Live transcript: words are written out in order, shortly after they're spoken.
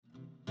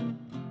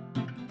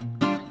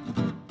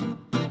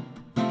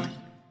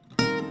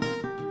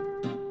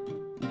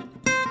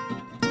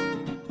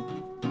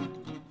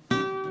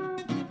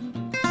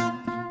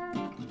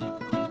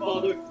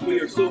Father, we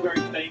are so very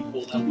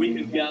thankful that we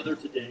can gather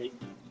today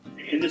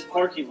in this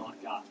parking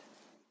lot, God.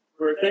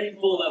 We're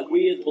thankful that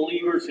we as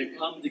believers can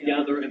come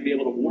together and be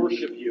able to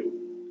worship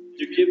you,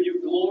 to give you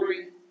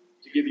glory,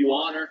 to give you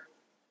honor.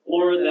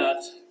 Lord,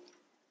 that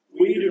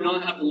we do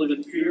not have to live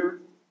in fear.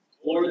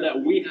 Lord, that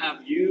we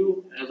have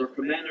you as our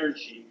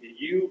commander-in-chief, that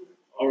you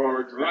are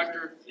our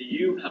director, that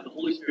you have the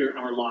Holy Spirit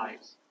in our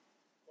lives.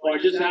 Lord,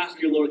 I just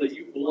ask you, Lord, that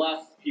you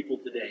bless people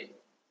today.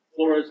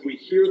 Lord, as we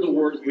hear the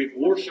word, as we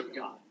worship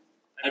God,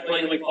 I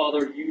pray, Heavenly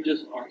Father, you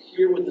just are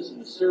here with us in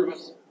the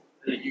service,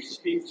 and that you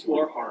speak to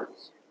our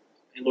hearts.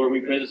 And Lord, we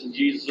pray this in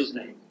Jesus'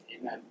 name.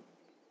 Amen.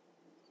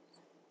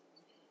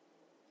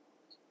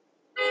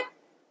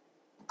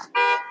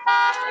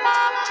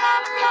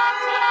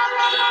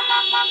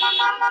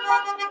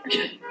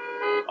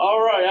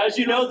 All right, as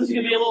you know, this is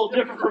going to be a little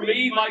different for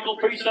me. Michael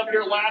preached up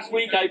here last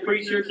week. I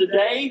preached here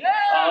today.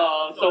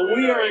 So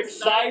we are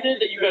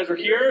excited that you guys are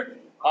here.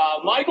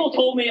 Michael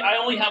told me I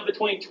only have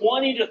between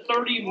 20 to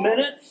 30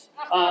 minutes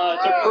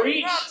to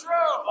preach.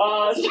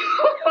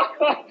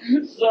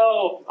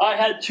 So I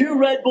had 2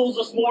 Red Bulls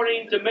this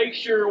morning to make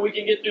sure we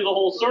can get through the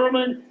whole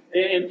sermon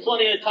in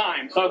plenty of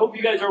time. So I hope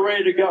you guys are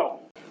ready to go.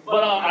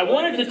 But I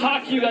wanted to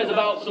talk to you guys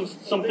about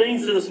some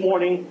things this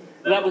morning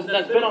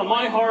that's been on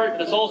my heart,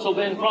 that's also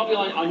been probably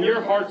on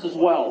your hearts as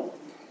well.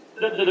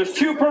 There's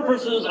 2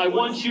 purposes I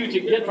want you to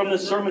get from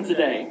this sermon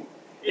today.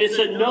 It's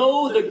to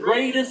know the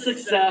greatest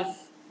success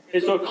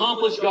is to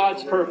accomplish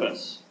God's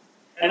purpose,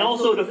 and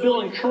also to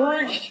feel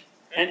encouraged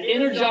and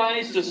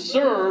energized to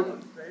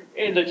serve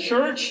in the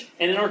church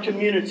and in our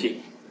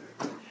community.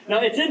 Now,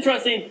 it's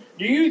interesting.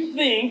 Do you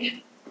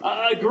think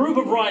a group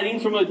of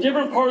writings from a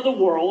different part of the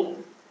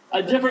world,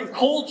 a different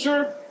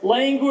culture,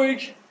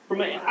 language,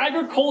 from an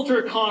agriculture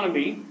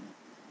economy,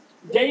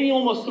 dating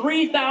almost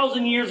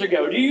 3,000 years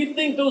ago, do you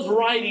think those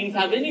writings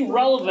have any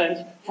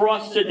relevance for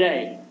us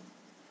today?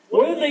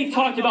 Whether they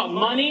talked about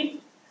money,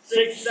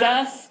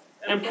 success,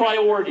 and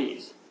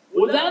priorities,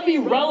 would that be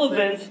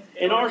relevant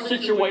in our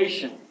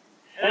situation?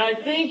 And I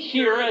think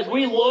here, as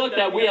we look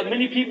that we have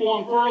many people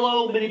on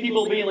furlough, many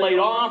people being laid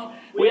off,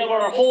 we have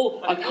our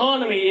whole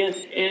economy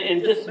in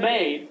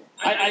dismay,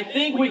 I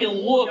think we can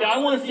look. I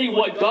want to see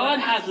what God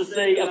has to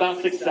say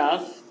about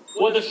success,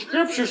 what the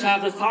Scriptures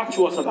have to talk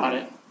to us about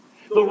it.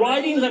 The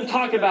writings I'm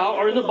talking about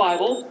are in the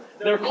Bible.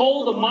 They're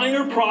called the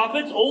Minor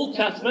Prophets, Old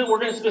Testament. We're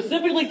going to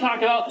specifically talk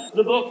about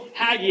the book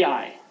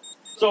Haggai.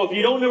 So if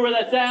you don't know where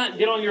that's at,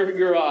 get on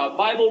your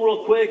Bible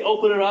real quick,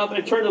 open it up,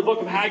 and turn to the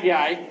book of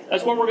Haggai.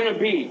 That's where we're going to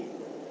be.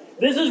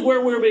 This is where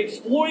we're going to be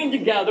exploring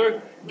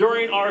together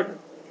during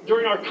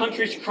our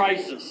country's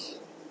crisis.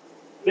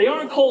 They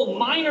aren't called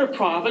minor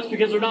prophets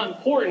because they're not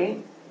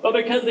important, but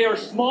because they are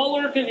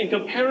smaller in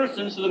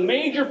comparison to the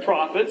major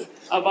prophets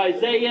of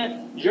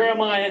Isaiah,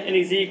 Jeremiah, and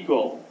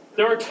Ezekiel.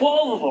 There are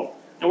 12 of them,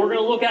 and we're going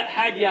to look at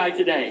Haggai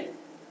today.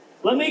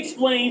 Let me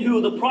explain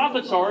who the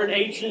prophets are in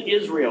ancient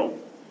Israel,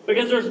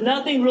 because there's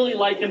nothing really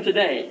like them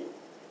today.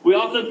 We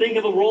often think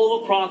of the role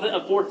of a prophet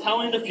of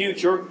foretelling the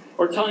future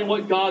or telling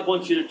what God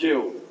wants you to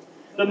do.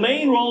 The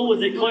main role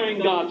was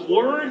declaring God's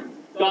word,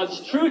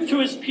 God's truth to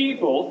his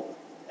people,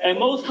 and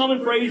most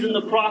common phrase in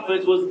the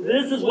prophets was,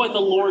 "This is what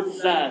the Lord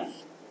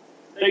says."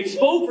 They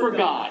spoke for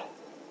God,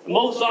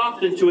 most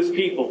often to his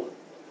people.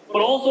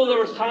 But also there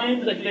was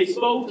times that they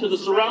spoke to the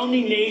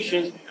surrounding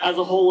nations as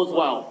a whole as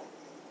well.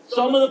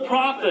 Some of the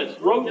prophets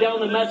wrote down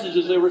the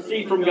messages they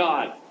received from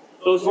God.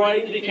 Those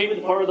writings became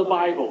a part of the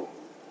Bible.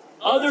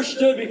 Others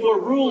stood before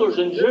rulers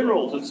and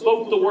generals and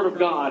spoke the word of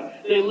God.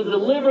 They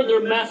delivered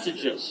their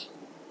messages.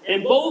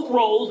 In both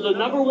roles, the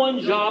number one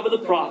job of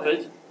the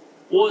prophet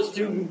was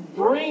to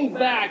bring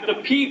back the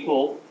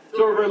people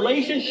to a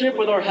relationship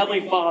with our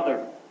Heavenly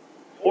Father.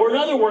 Or in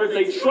other words,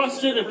 they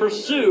trusted and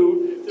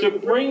pursued to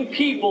bring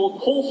people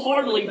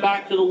wholeheartedly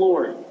back to the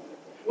Lord.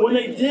 When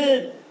they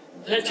did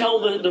tell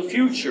the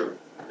future,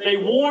 they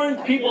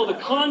warned people of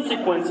the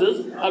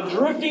consequences of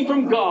drifting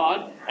from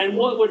God and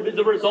what would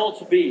the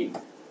results be.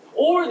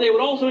 Or they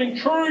would also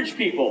encourage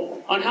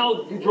people on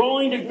how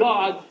drawing to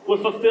God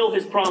would fulfill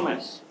his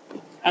promise.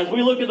 As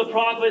we look at the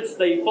prophets,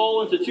 they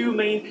fall into 2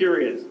 main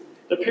periods.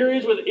 The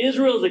periods with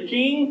Israel as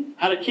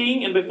had a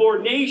king, and before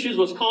nations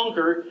was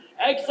conquered,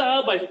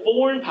 exiled by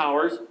foreign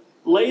powers.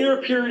 Later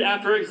period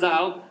after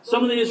exile,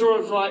 some of the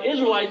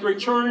Israelites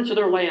returned to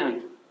their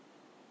land.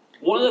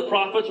 One of the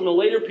prophets from the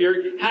later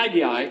period,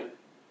 Haggai,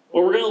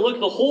 where we're going to look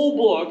at the whole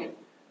book,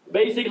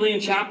 basically in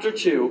chapter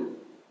 2,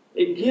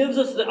 it gives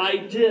us the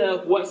idea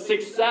of what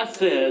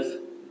success is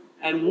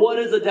and what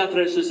is the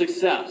definition of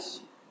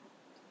success.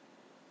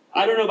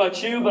 I don't know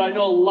about you, but I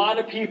know a lot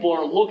of people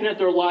are looking at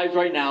their lives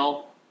right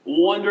now,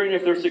 wondering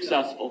if they're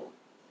successful,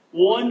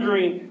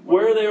 wondering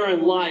where they are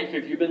in life,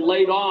 if you've been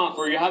laid off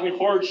or you're having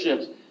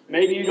hardships.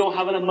 Maybe you don't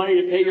have enough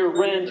money to pay your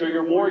rent or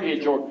your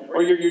mortgage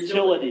or your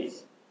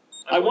utilities.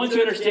 I want you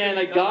to understand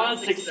that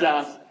God's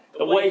success,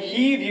 the way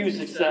he views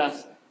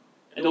success,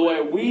 and the way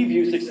we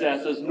view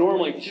success is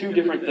normally 2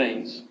 different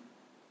things.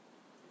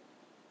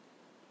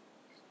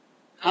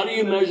 How do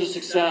you measure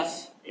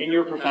success in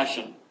your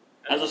profession?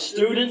 As a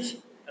student,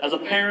 as a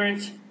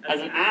parent, as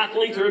an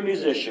athlete or a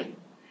musician.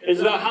 Is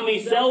it about how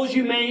many sales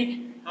you make,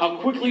 how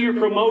quickly you're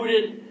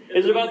promoted?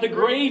 Is it about the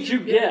grades you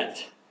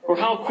get, or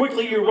how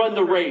quickly you run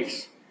the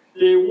race,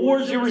 the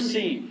awards you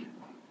receive?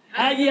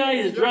 Haggai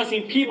is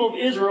addressing people of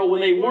Israel when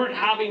they weren't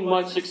having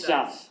much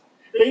success.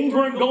 Things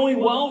weren't going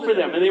well for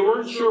them, and they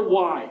weren't sure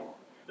why.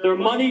 Their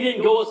money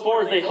didn't go as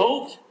far as they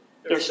hoped.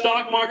 Their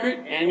stock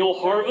market,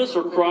 annual harvest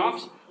or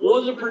crops,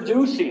 wasn't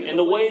producing in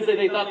the ways that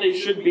they thought they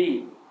should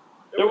be.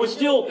 There was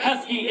still a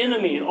pesky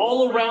enemy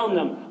all around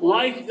them,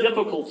 life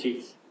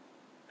difficulties.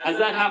 Has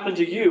that happened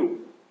to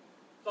you?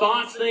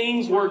 Thoughts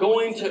things were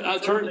going to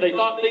turn. They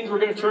thought things were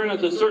going to turn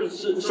out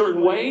a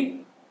certain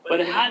way, but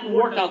it hadn't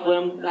worked out for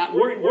them. That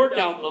wouldn't work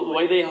out the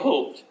way they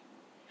hoped.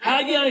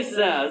 Haggai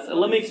says, and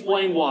let me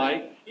explain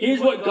why. Here's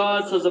what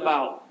God says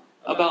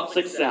about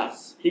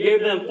success. He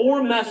gave them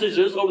 4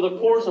 messages over the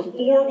course of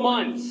 4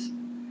 months,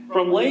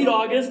 from late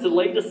August to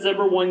late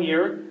December one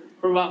year,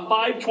 from about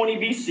 520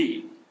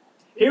 BC.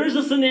 Here's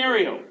the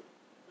scenario.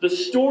 The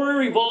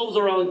story revolves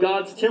around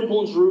God's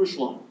temple in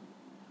Jerusalem.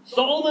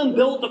 Solomon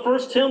built the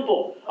first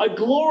temple, a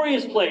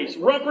glorious place,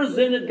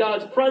 represented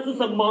God's presence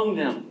among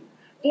them.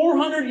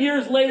 400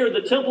 years later,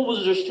 the temple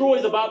was destroyed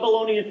by the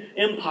Babylonian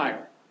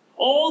Empire.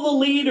 All the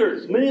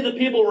leaders, many of the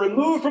people were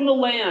removed from the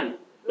land.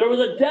 There was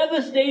a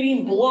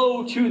devastating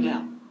blow to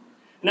them.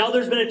 Now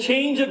there's been a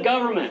change of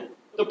government.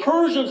 The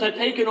Persians had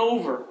taken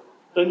over.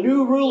 The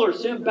new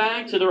rulers sent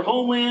back to their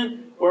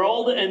homeland where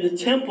the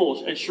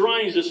temples and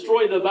shrines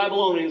destroyed by the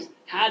Babylonians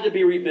had to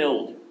be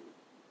rebuilt.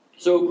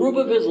 So a group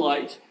of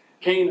Israelites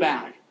came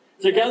back.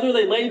 Together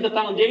they laid the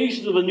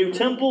foundations of a new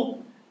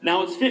temple.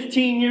 Now it's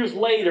 15 years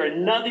later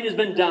and nothing has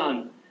been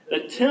done.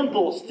 The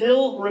temple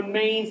still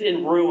remains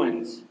in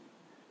ruins.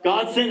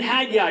 God sent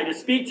Haggai to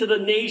speak to the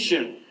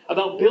nation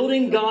about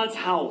building God's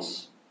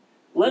house.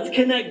 Let's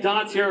connect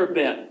dots here a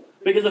bit,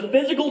 because a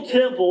physical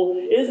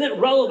temple isn't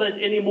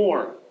relevant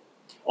anymore.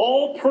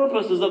 All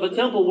purposes of a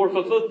temple were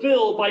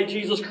fulfilled by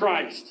Jesus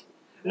Christ.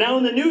 Now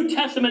in the New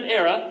Testament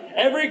era,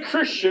 every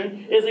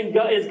Christian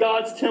is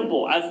God's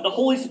temple, as the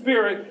Holy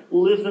Spirit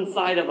lives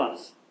inside of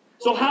us.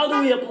 So how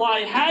do we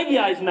apply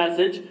Haggai's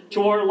message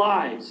to our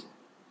lives?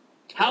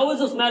 How is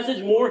this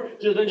message more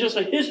than just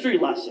a history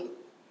lesson?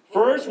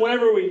 First,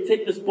 whenever we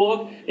take this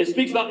book, it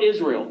speaks about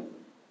Israel.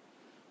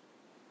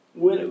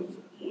 When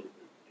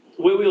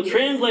we'll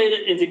translate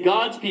it into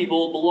God's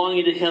people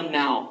belonging to Him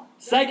now.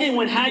 Second,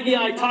 when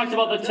Haggai talks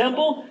about the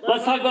temple,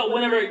 let's talk about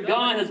whenever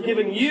God has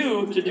given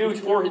you to do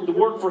the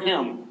work for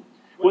Him.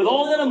 With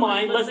all that in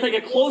mind, let's take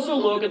a closer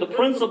look at the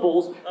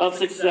principles of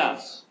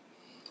success.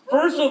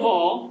 First of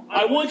all,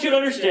 I want you to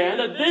understand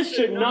that this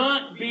should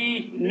not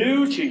be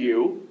new to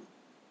you.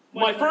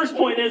 My first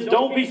point is,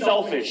 don't be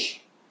selfish.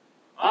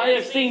 I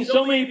have seen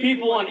so many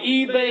people on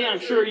eBay,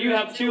 I'm sure you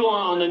have too,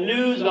 on the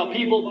news about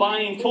people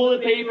buying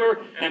toilet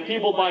paper and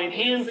people buying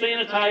hand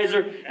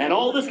sanitizer and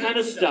all this kind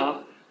of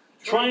stuff,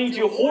 trying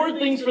to hoard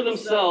things for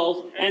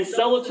themselves and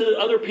sell it to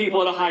other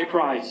people at a high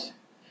price.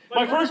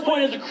 My first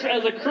point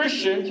as a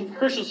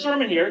Christian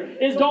sermon here,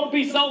 is don't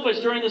be selfish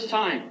during this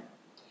time.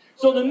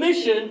 So the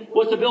mission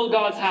was to build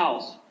God's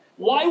house.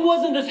 Why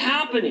wasn't this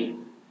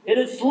happening? It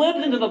had slipped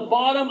into the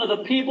bottom of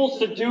the people's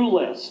to-do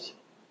list.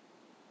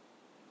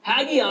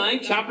 Haggai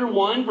chapter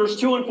 1, verse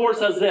 2 and 4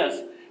 says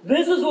this.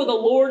 This is what the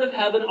Lord of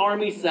heaven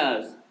army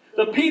says.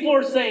 The people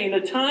are saying,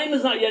 the time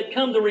has not yet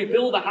come to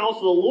rebuild the house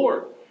of the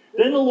Lord.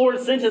 Then the Lord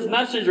sent His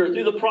messenger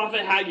through the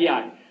prophet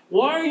Haggai.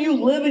 Why are you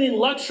living in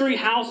luxury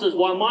houses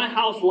while my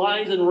house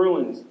lies in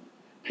ruins?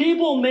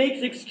 People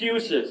make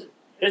excuses.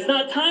 It's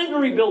not time to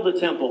rebuild the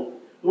temple.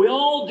 We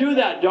all do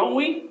that, don't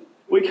we?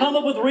 We come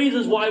up with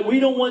reasons why we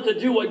don't want to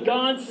do what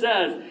God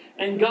says,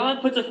 and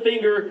God puts a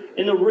finger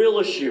in the real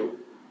issue.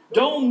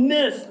 Don't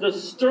miss the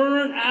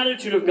stern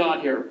attitude of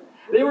God here.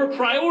 They were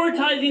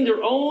prioritizing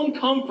their own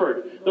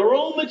comfort, their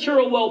own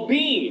material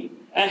well-being,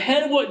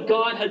 ahead of what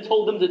God had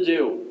told them to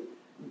do.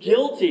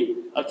 Guilty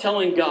of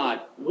telling God,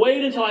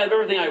 wait until I have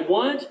everything I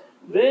want,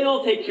 then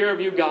I'll take care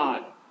of you,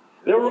 God.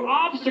 There were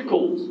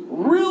obstacles,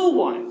 real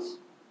ones.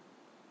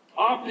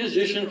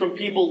 Opposition from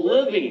people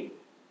living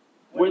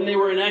when they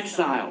were in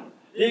exile.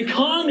 The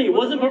economy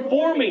wasn't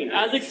performing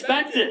as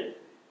expected.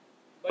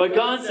 But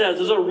God says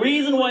there's a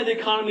reason why the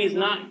economy is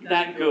not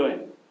that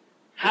good.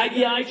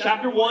 Haggai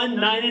chapter 1,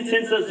 9 and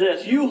 10 says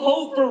this. You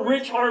hoped for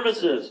rich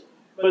harvests,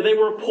 but they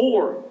were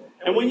poor.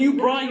 And when you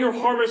brought your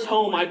harvest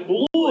home, I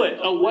blew it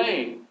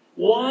away.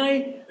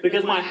 Why?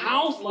 Because my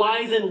house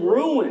lies in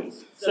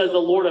ruins, says the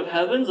Lord of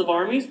heavens, of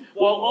armies,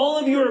 while all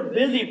of you are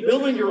busy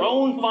building your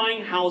own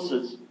fine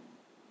houses.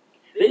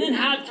 They didn't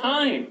have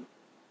time,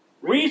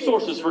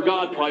 resources for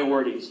God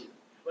priorities,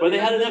 but they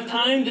had enough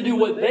time to do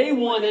what they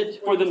wanted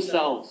for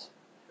themselves.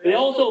 They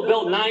also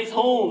built nice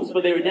homes,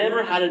 but they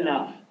never had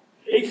enough.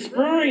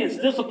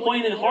 Experienced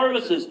disappointing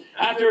harvests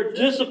after a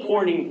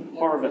disappointing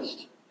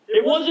harvest.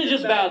 It wasn't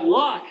just bad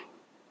luck.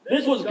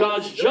 This was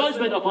God's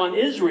judgment upon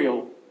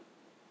Israel.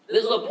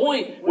 This is a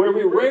point where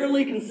we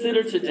rarely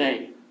consider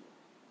today.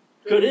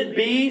 Could it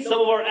be some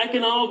of our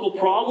economical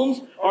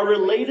problems are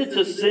related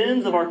to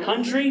sins of our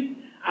country?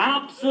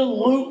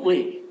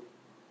 Absolutely.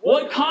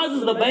 What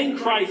causes the bank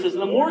crisis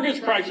and the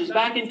mortgage crisis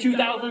back in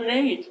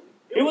 2008?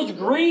 It was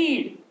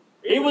greed.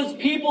 It was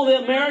people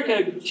in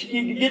America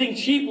getting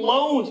cheap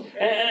loans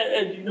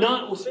and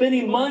not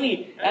spending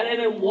money and in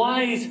a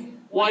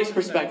wise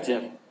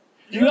perspective.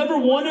 Do you ever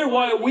wonder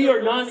why we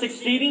are not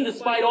succeeding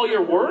despite all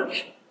your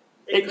work?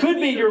 It could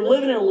be you're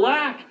living in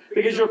lack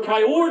because your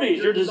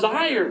priorities, your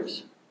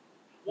desires.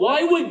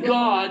 Why would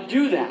God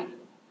do that?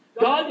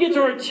 God gets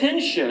our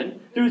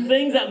attention through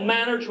things that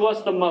matter to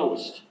us the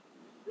most.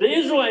 The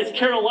Israelites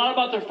cared a lot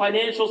about their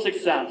financial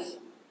success.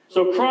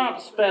 So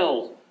crops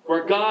failed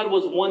where God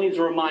was wanting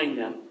to remind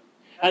them.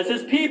 As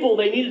His people,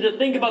 they needed to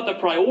think about the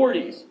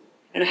priorities.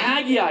 And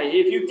Haggai,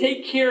 if you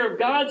take care of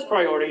God's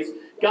priorities,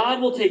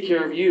 God will take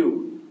care of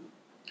you.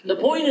 The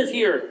point is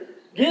here,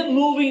 get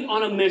moving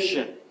on a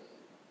mission.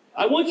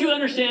 I want you to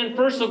understand,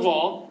 first of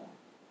all,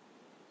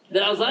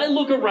 that as I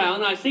look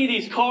around, I see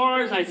these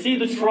cars, I see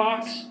the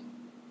trucks,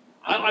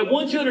 I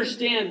want you to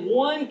understand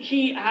one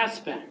key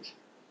aspect.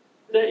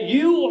 That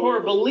you who are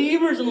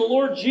believers in the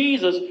Lord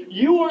Jesus,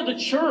 you are the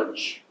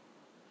church.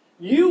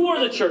 You are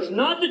the church,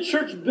 not the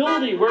church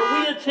building where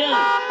we attend.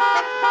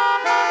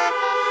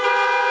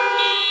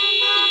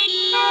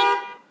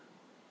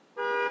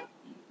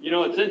 You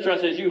know, it's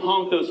interesting as you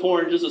honk those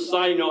horns, just a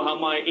side note how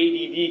my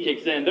ADD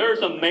kicks in. There are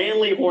some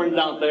manly horns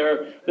out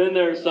there, then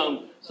there's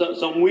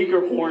some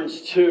weaker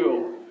horns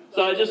too.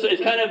 So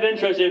it's kind of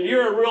interesting. If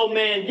you're a real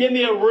man, give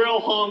me a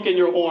real honk in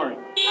your horn.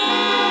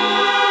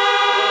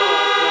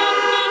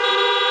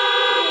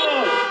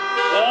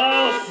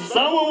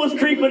 Someone was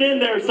creeping in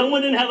there.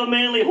 Someone didn't have a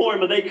manly horn,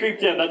 but they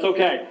creeped in. That's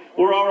okay.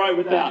 We're all right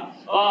with that.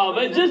 But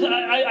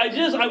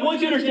I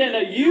want you to understand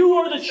that you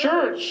are the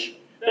church.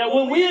 That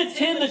when we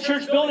attend the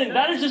church building,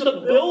 that is just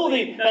a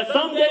building that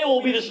someday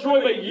will be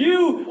destroyed, but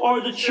you are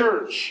the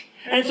church.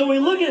 And so we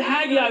look at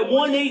Haggai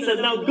 1:8 says,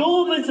 now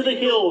go up into the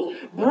hills,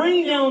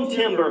 bring down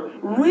timber,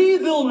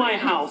 rebuild my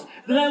house,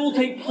 then I will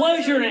take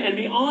pleasure in it and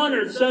be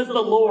honored, says the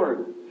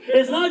Lord.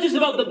 It's not just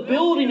about the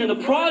building and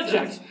the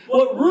projects.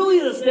 What really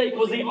is at stake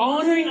was the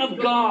honoring of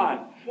God.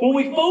 When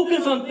we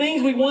focus on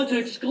things we want to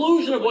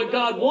exclusion of what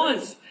God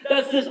wants,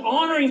 that's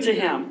dishonoring to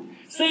Him.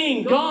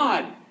 Saying,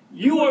 God,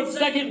 you are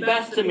second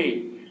best to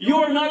me. You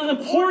are not as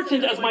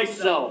important as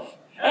myself.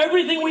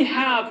 Everything we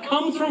have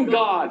comes from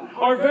God.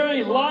 Our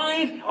very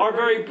life, our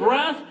very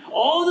breath,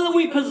 all that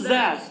we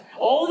possess,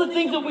 all the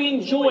things that we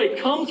enjoy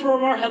comes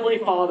from our Heavenly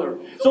Father.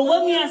 So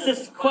let me ask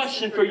this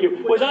question for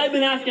you, which I've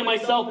been asking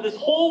myself this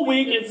whole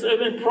week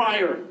and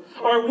prior.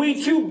 Are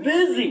we too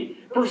busy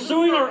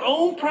pursuing our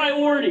own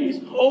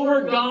priorities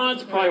over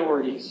God's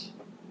priorities?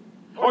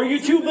 Are you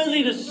too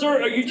busy to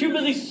serve? Are you too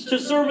busy to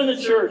serve in the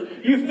church?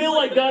 You feel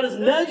like God is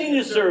nudging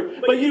you to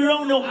serve, but you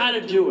don't know how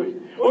to do it.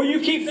 Or you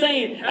keep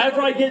saying,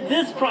 after I get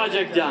this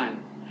project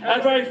done,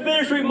 after I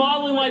finish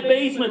remodeling my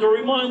basement or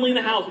remodeling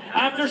the house,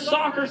 after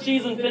soccer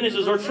season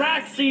finishes or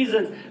track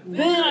seasons,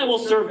 then I will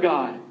serve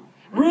God.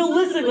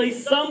 Realistically,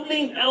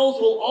 something else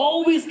will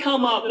always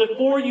come up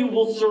before you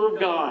will serve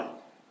God.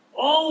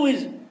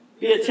 Always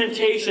be a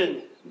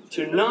temptation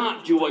to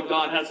not do what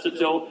God has to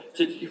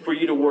do for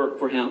you to work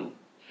for Him.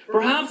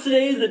 Perhaps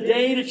today is the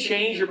day to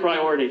change your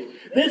priorities.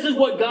 This is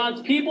what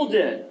God's people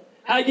did.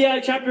 Haggai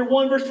chapter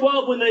 1 verse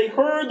 12, when they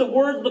heard the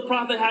words of the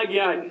prophet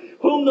Haggai,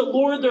 whom the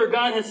Lord their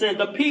God has sent,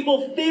 the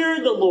people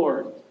feared the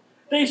Lord.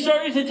 They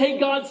started to take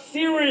God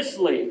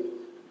seriously.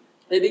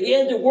 They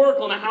began to work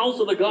on the house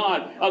of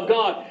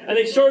God, and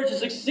they started to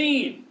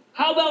succeed.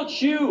 How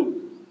about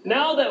you?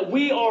 Now that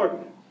we are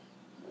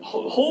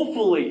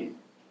hopefully,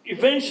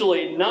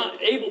 eventually,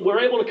 we're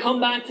able to come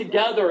back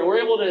together, and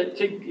we're able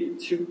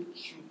to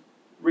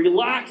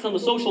relax on the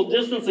social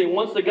distancing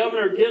once the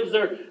governor gives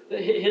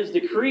his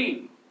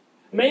decree.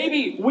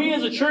 Maybe we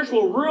as a church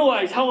will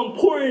realize how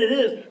important it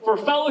is for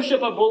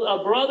fellowship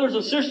of brothers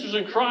and sisters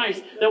in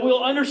Christ, that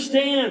we'll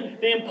understand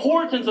the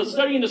importance of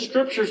studying the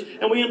Scriptures,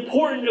 and we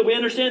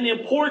understand the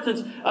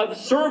importance of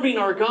serving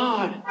our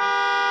God.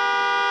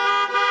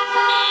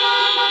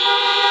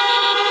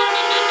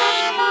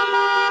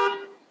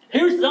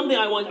 Here's something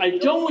I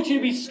don't want you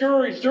to be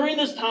discouraged during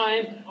this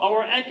time of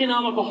our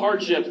economical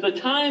hardships, the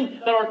time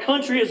that our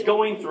country is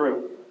going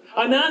through.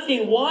 I'm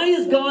asking, why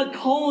is God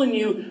calling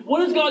you?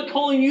 What is God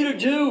calling you to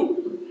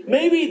do?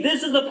 Maybe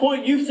this is the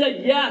point you've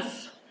said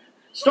yes.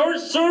 Start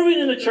serving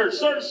in the church.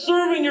 Start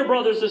serving your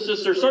brothers and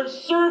sisters. Start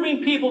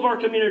serving people of our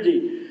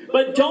community.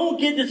 But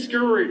don't get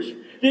discouraged.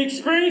 The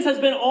experience has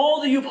been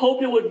all that you've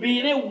hoped it would be,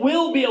 and it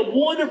will be a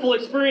wonderful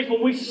experience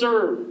when we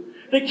serve.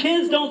 The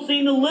kids don't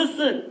seem to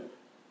listen.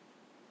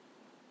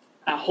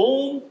 At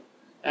home,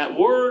 at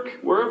work,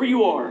 wherever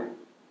you are.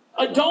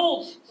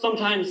 Adults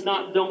sometimes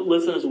don't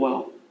listen as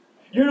well.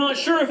 You're not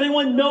sure if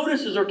anyone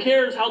notices or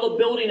cares how the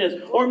building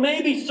is. Or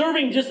maybe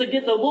serving just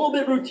gets a little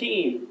bit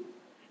routine.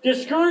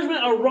 Discouragement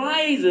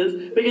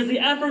arises because the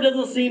effort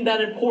doesn't seem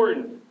that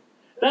important.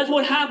 That's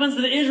what happens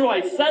to the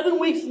Israelites. 7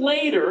 weeks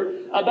later,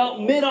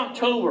 about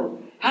mid-October,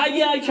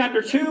 Haggai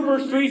chapter 2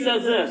 verse 3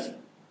 says this.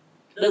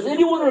 Does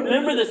anyone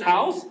remember this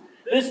house?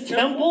 This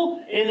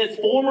temple in its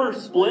former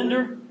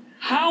splendor?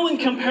 How in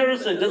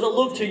comparison does it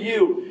look to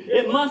you?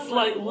 It must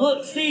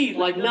seem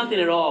like nothing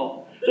at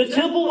all. The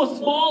temple was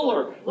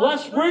smaller,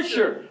 less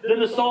richer than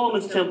the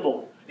Solomon's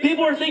temple.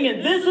 People are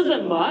thinking, this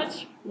isn't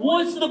much.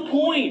 What's the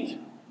point?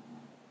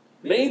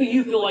 Maybe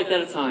you feel like that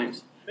at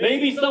times.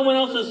 Maybe someone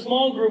else's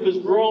small group is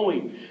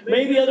growing.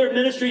 Maybe other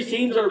ministry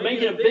teams are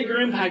making a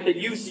bigger impact that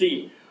you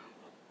see.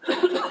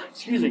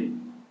 Excuse me.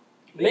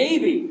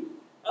 Maybe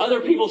other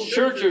people's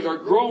churches are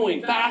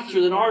growing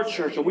faster than our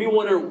church, and we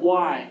wonder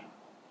why.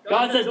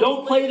 God says,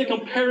 don't play the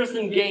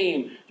comparison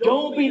game.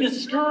 Don't be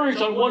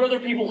discouraged on what other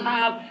people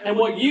have and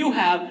what you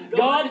have.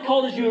 God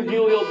calls you to be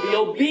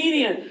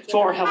obedient to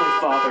our Heavenly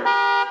Father.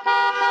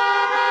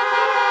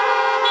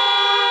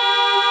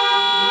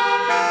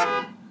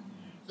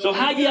 So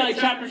Haggai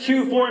chapter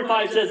 2, 4 and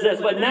 5 says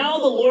this, but now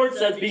the Lord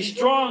says, be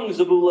strong,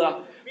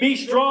 Zebulah. Be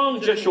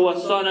strong, Joshua,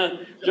 son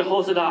of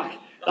Jehozadak,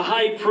 the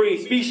high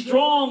priest. Be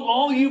strong,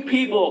 all you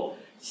people.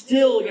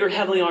 Still your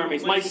heavenly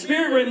armies. My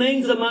spirit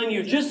remains among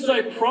you, just as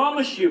I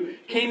promised you,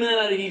 came in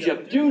out of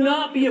Egypt. Do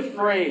not be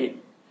afraid.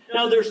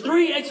 Now there's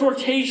 3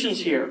 exhortations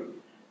here.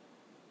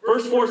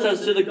 Verse 4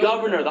 says to the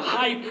governor, the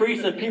high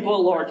priest, and people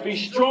at large, be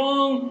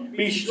strong,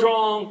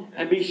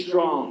 and be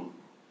strong.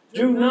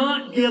 Do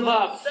not give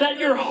up. Set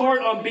your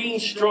heart on being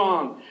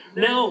strong.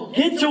 Now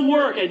get to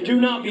work and do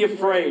not be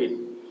afraid.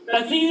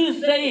 That's easy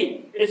to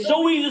say. It's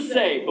so easy to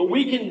say, but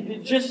we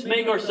can just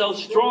make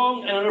ourselves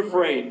strong and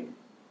unafraid.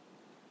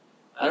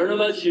 I don't know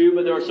about you,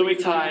 but there are so many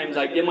times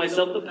I give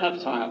myself the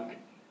pep talk.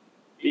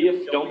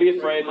 Don't be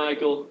afraid,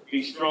 Michael.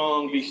 Be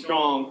strong, be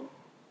strong.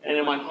 And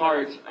in my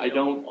heart, I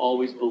don't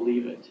always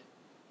believe it.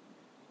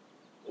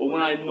 But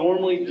what I'm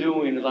normally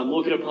doing is I'm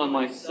looking upon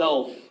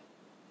myself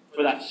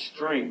for that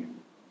strength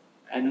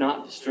and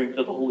not the strength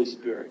of the Holy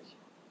Spirit.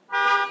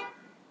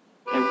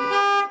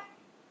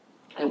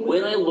 And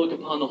when I look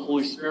upon the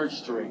Holy Spirit's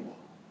strength,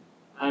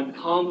 I'm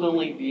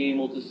confidently being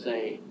able to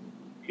say,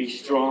 be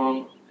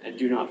strong and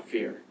do not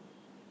fear.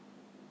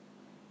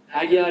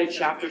 Haggai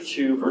chapter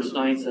 2, verse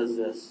 9 says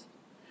this,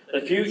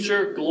 the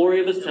future glory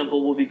of this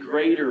temple will be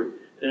greater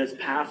than its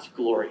past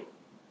glory.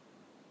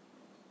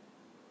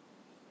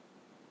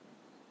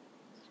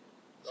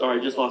 Sorry,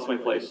 I just lost my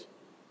place.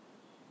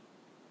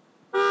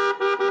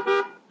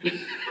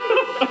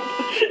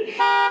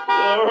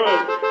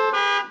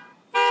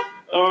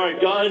 All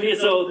right, God,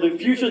 so the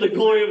future, the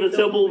glory of the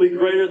temple will be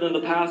greater than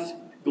the past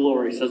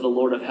glory, says the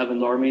Lord of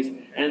heaven's armies.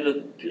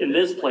 And in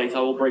this place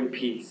I will bring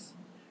peace.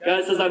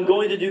 God says, I'm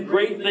going to do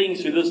great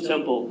things through this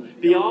temple,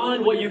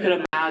 beyond what you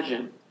can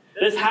imagine.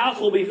 This house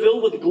will be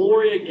filled with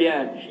glory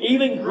again,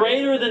 even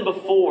greater than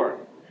before.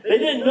 They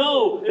didn't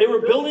know they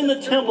were building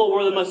the temple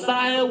where the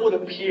Messiah would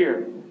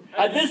appear.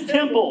 At this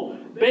temple,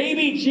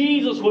 baby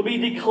Jesus would be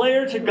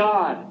declared to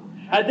God.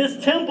 At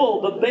this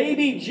temple, the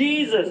baby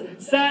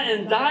Jesus sat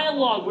in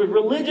dialogue with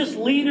religious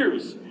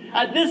leaders.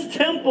 At this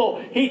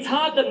temple, he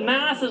taught the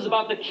masses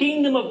about the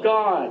kingdom of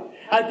God.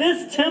 At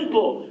this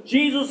temple,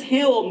 Jesus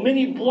healed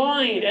many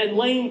blind and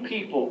lame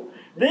people.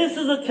 This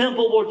is a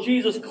temple where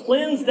Jesus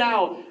cleansed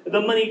out the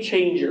money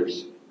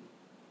changers.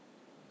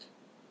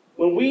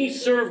 When we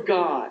serve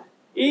God,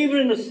 even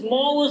in the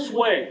smallest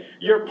way,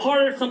 you're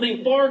part of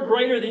something far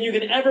greater than you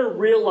can ever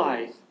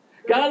realize.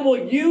 God will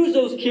use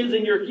those kids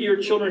in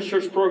your children's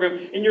church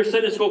program, in your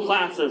Sunday school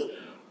classes.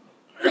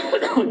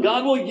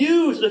 God will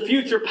use the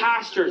future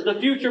pastors, the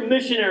future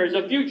missionaries,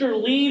 the future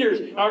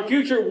leaders, our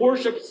future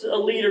worship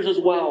leaders as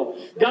well.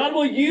 God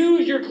will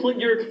use your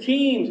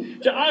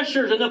teams, the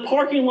ushers and the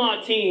parking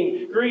lot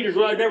team, greeters,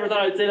 well, I never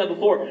thought I'd say that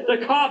before,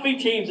 the coffee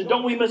teams, and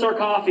don't we miss our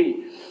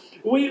coffee.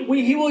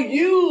 He will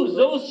use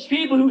those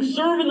people who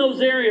serve in those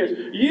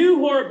areas, you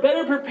who are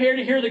better prepared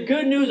to hear the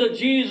good news of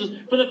Jesus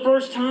for the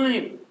first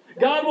time.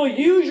 God will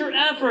use your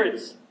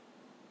efforts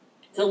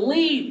to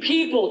lead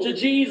people to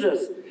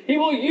Jesus. He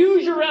will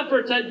use your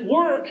efforts at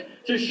work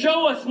to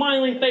show a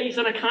smiling face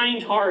and a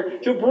kind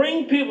heart, to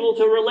bring people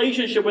to a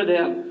relationship with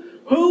Him.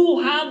 Who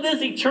will have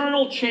this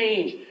eternal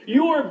change?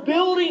 You are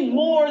building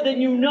more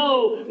than you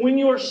know when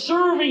you are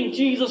serving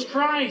Jesus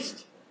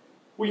Christ.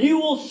 You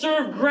will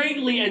serve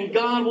greatly and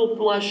God will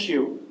bless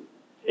you.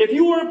 If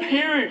you are a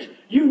parent,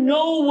 you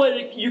know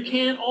what you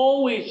can't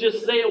always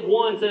just say it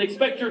once and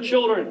expect your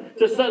children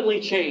to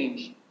suddenly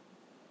change.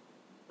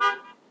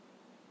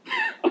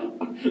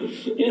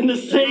 In the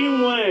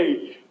same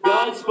way,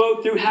 God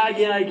spoke through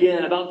Haggai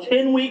again about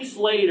 10 weeks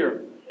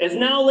later. It's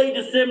now late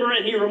December,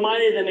 and He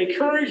reminded them,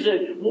 encouraged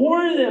them,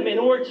 warned them in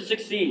order to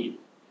succeed.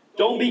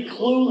 Don't be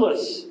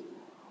clueless.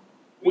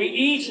 We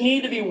each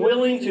need to be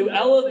willing to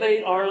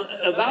evaluate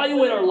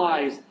our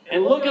lives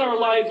and look at our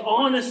lives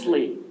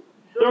honestly.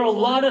 There are a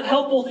lot of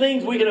helpful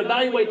things we can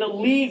evaluate that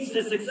leads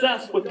to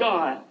success with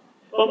God.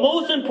 But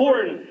most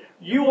important,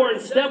 you are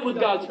in step with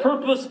God's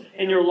purpose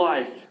in your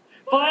life.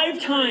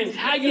 5 times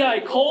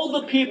Haggai called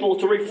the people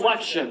to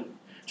reflection.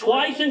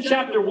 Twice in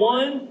chapter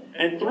 1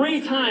 and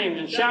 3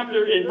 times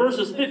in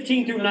verses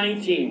 15 through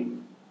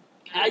 19.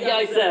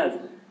 Haggai says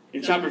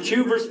in chapter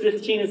 2, verse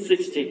 15 and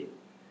 16,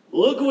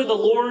 look with the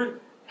Lord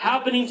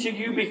happening to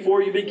you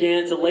before you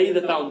began to lay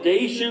the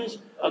foundations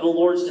of the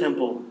Lord's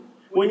temple.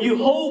 When you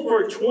hope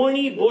for a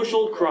 20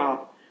 bushel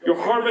crop,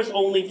 your harvest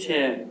only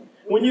 10.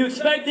 When you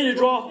expected to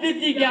draw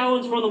 50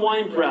 gallons from the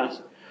wine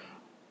press,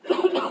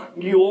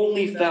 you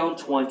only found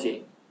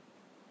 20.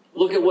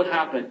 Look at what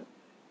happened.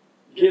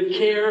 Give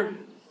care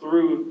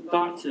through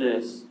thought to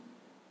this.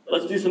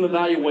 Let's do some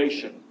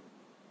evaluation.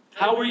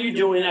 How were you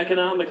doing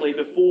economically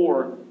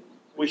before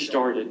we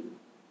started?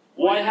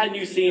 Why hadn't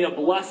you seen a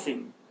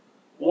blessing?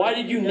 Why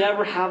did you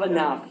never have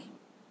enough?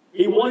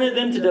 He wanted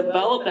them to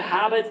develop the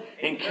habit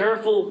and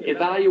careful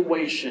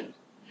evaluation.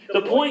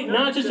 The point,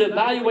 not just to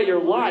evaluate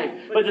your life,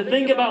 but to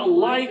think about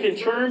life in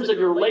terms of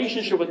your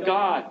relationship with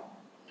God.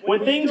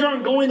 When things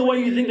aren't going the way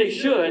you think they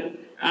should,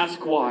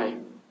 ask why.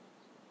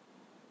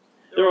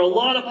 There are a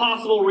lot of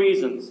possible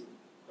reasons.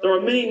 There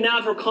are many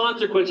natural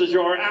consequences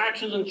to our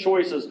actions and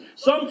choices.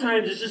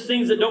 Sometimes it's just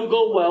things that don't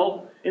go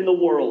well in the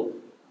world.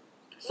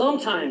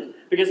 Sometimes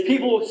because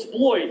people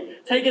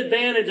exploit, take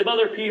advantage of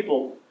other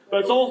people.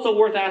 But it's also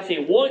worth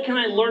asking, what can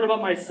I learn about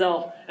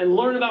myself and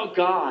learn about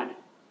God?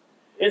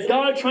 Is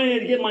God trying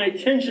to get my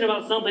attention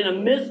about something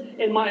amiss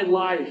in my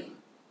life?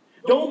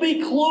 Don't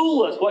be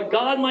clueless what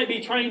God might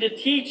be trying to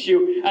teach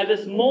you at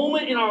this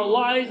moment in our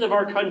lives of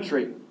our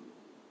country.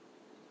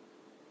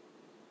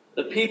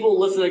 The people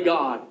listen to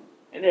God,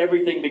 and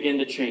everything began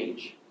to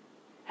change.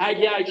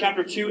 Haggai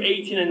chapter 2,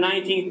 18 and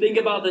 19. Think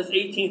about this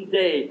 18th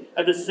day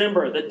of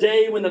December, the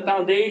day when the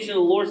foundation of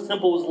the Lord's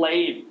temple was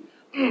laid.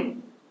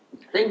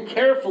 Think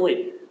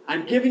carefully.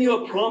 I'm giving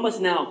you a promise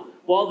now.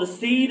 While the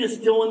seed is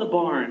still in the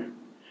barn,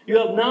 you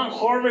have not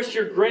harvested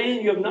your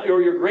grain,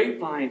 or your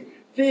grapevines,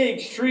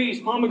 figs, trees,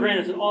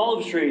 pomegranates, and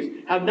olive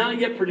trees have not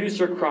yet produced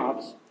their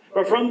crops.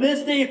 But from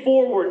this day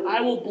forward,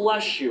 I will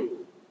bless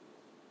you.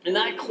 In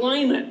that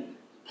climate,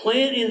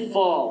 plant in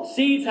fall.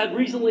 Seeds had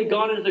recently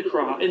gone into the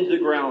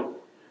ground.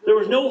 There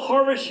was no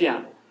harvest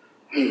yet.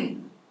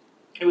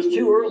 It was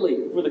too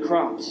early for the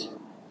crops.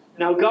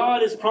 Now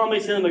God is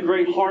promising them a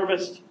great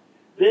harvest.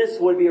 This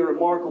would be a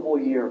remarkable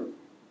year.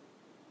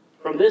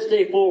 From this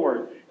day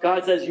forward,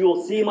 God says, you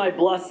will see my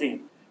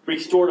blessing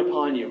restored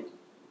upon you.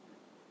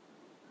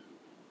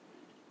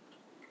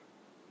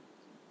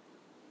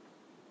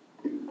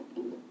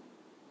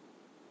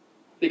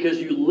 Because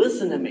you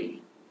listen to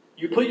me.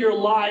 You put your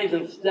lives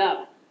in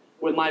step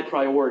with my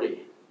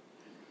priority.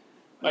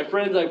 My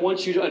friends, I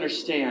want you to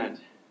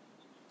understand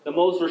the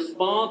most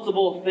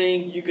responsible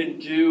thing you can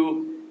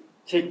do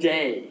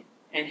today,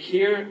 and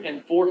here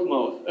and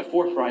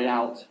forthright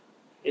out,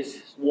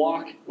 is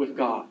walk with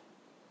God.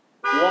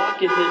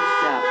 Walk in His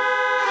step.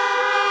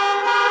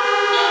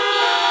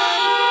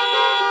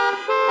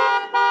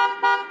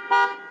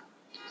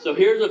 So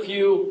here's a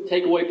few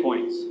takeaway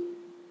points.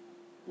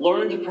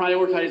 Learn to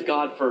prioritize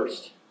God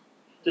first.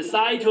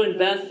 Decide to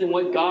invest in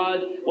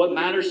what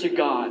matters to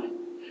God.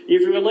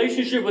 If your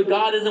relationship with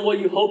God isn't what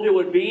you hoped it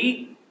would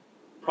be,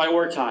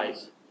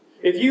 prioritize.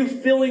 If you're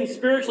feeling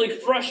spiritually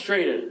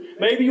frustrated,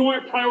 maybe you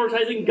aren't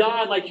prioritizing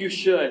God like you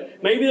should.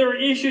 Maybe there are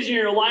issues in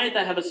your life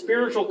that have a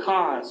spiritual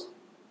cause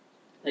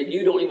that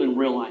you don't even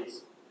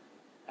realize.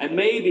 And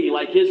maybe,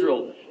 like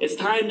Israel, it's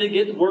time to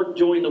get work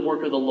doing the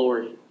work of the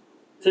Lord.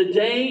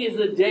 Today is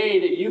the day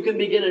that you can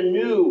begin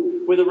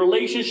anew with a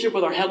relationship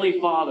with our Heavenly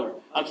Father,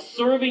 of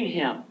serving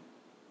Him,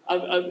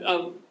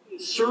 of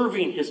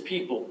serving His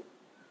people.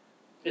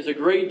 It's a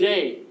great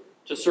day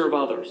to serve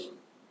others.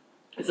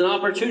 It's an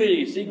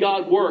opportunity to see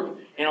God work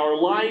in our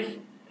life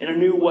in a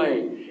new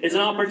way. It's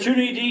an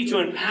opportunity to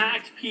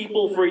impact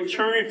people for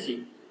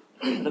eternity.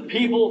 The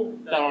people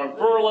that are on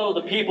furlough,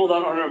 the people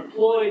that are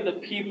unemployed, the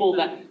people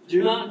that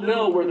do not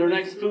know where their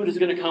next food is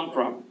going to come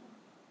from.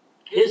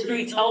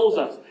 History tells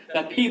us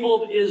that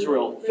people of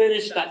Israel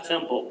finished that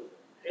temple.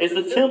 It's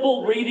the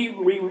temple we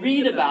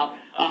read about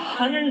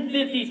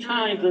 150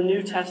 times in the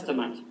New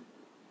Testament.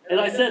 As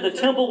I said, the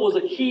temple was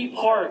a key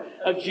part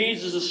of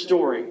Jesus'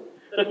 story.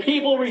 The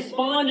people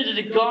responded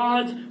to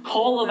God's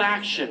call of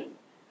action,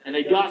 and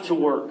they got to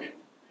work.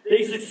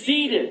 They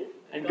succeeded,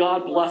 and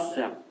God blessed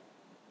them.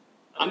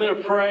 I'm going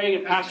to pray,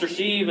 and Pastor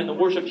Steve and the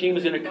worship team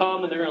is going to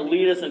come, and they're going to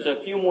lead us into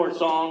a few more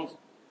songs.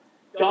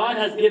 God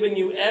has given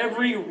you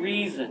every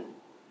reason,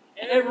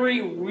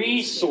 every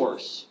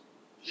resource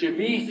to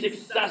be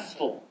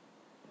successful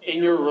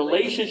in your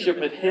relationship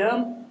with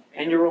Him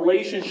and your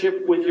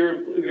relationship with your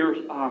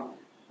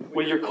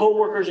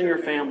co-workers and your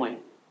family.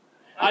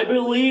 I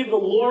believe the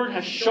Lord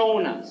has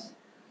shown us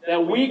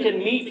that we can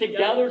meet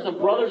together as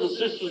brothers and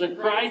sisters in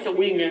Christ, that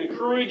we can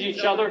encourage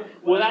each other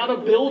without a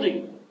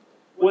building,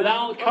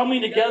 without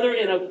coming together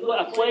in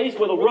a place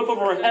with a roof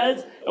over our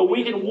heads, and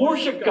we can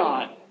worship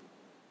God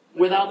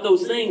without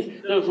those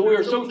things that we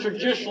are so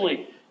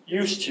traditionally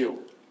used to.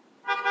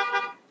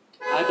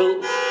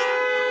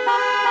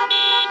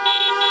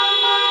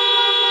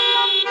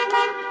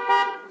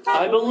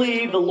 I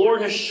believe the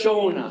Lord has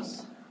shown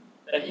us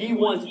that He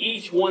wants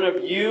each one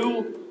of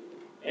you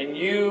and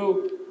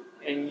you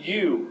and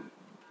you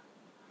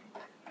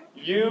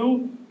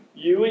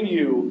and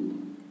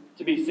you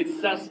to be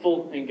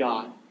successful in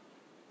God,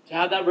 to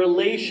have that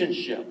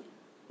relationship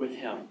with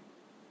Him.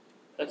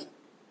 That's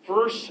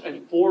first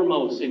and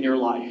foremost in your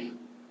life.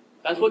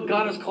 That's what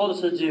God has called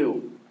us to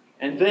do.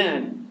 And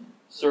then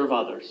serve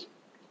others.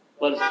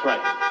 Let us pray.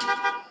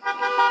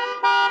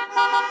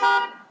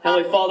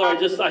 Heavenly Father,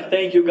 I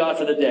thank you, God,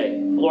 for the day.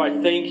 Lord,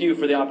 I thank you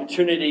for the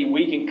opportunity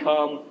we can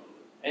come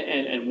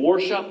and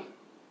worship.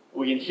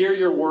 We can hear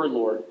your word,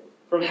 Lord.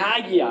 From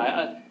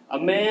Haggai, a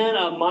man,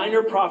 a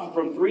minor prophet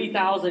from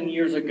 3,000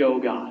 years ago,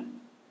 God.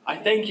 I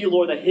thank you,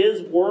 Lord, that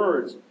his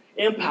words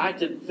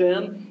impacted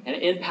them and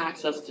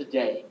impacts us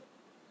today.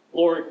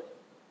 Lord,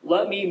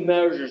 let me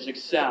measure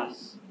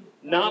success,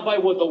 not by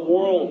what the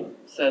world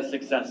says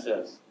success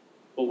is,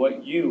 but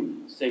what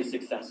you say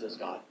success is,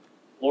 God.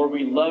 Lord,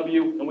 we love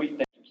you and we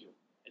thank you.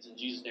 It's in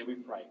Jesus' name we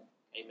pray.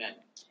 Amen.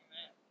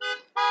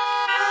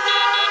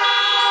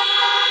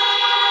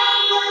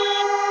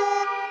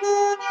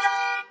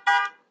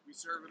 We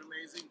serve an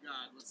amazing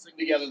God. Let's sing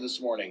together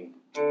this morning.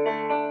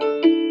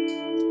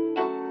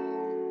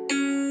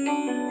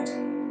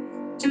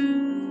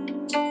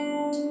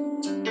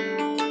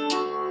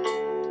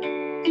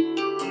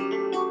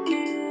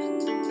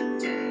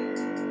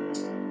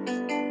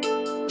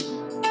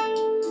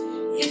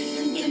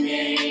 In the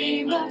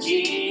name of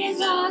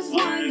Jesus,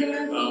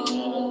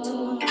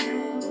 wonderful.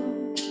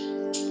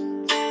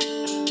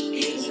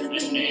 In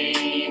the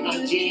name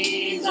of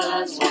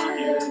Jesus,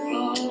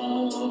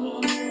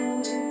 wonderful.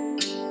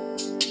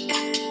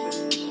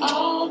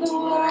 All the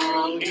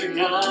world can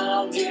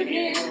come to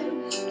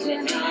Him to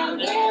have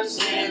their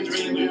sins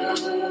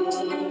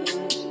removed.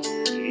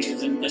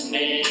 Isn't the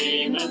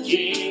name of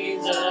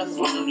Jesus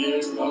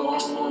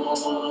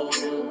wonderful?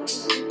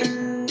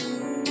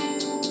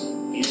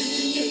 In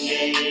the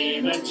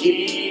name of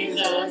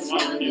Jesus,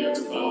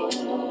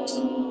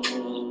 wonderful.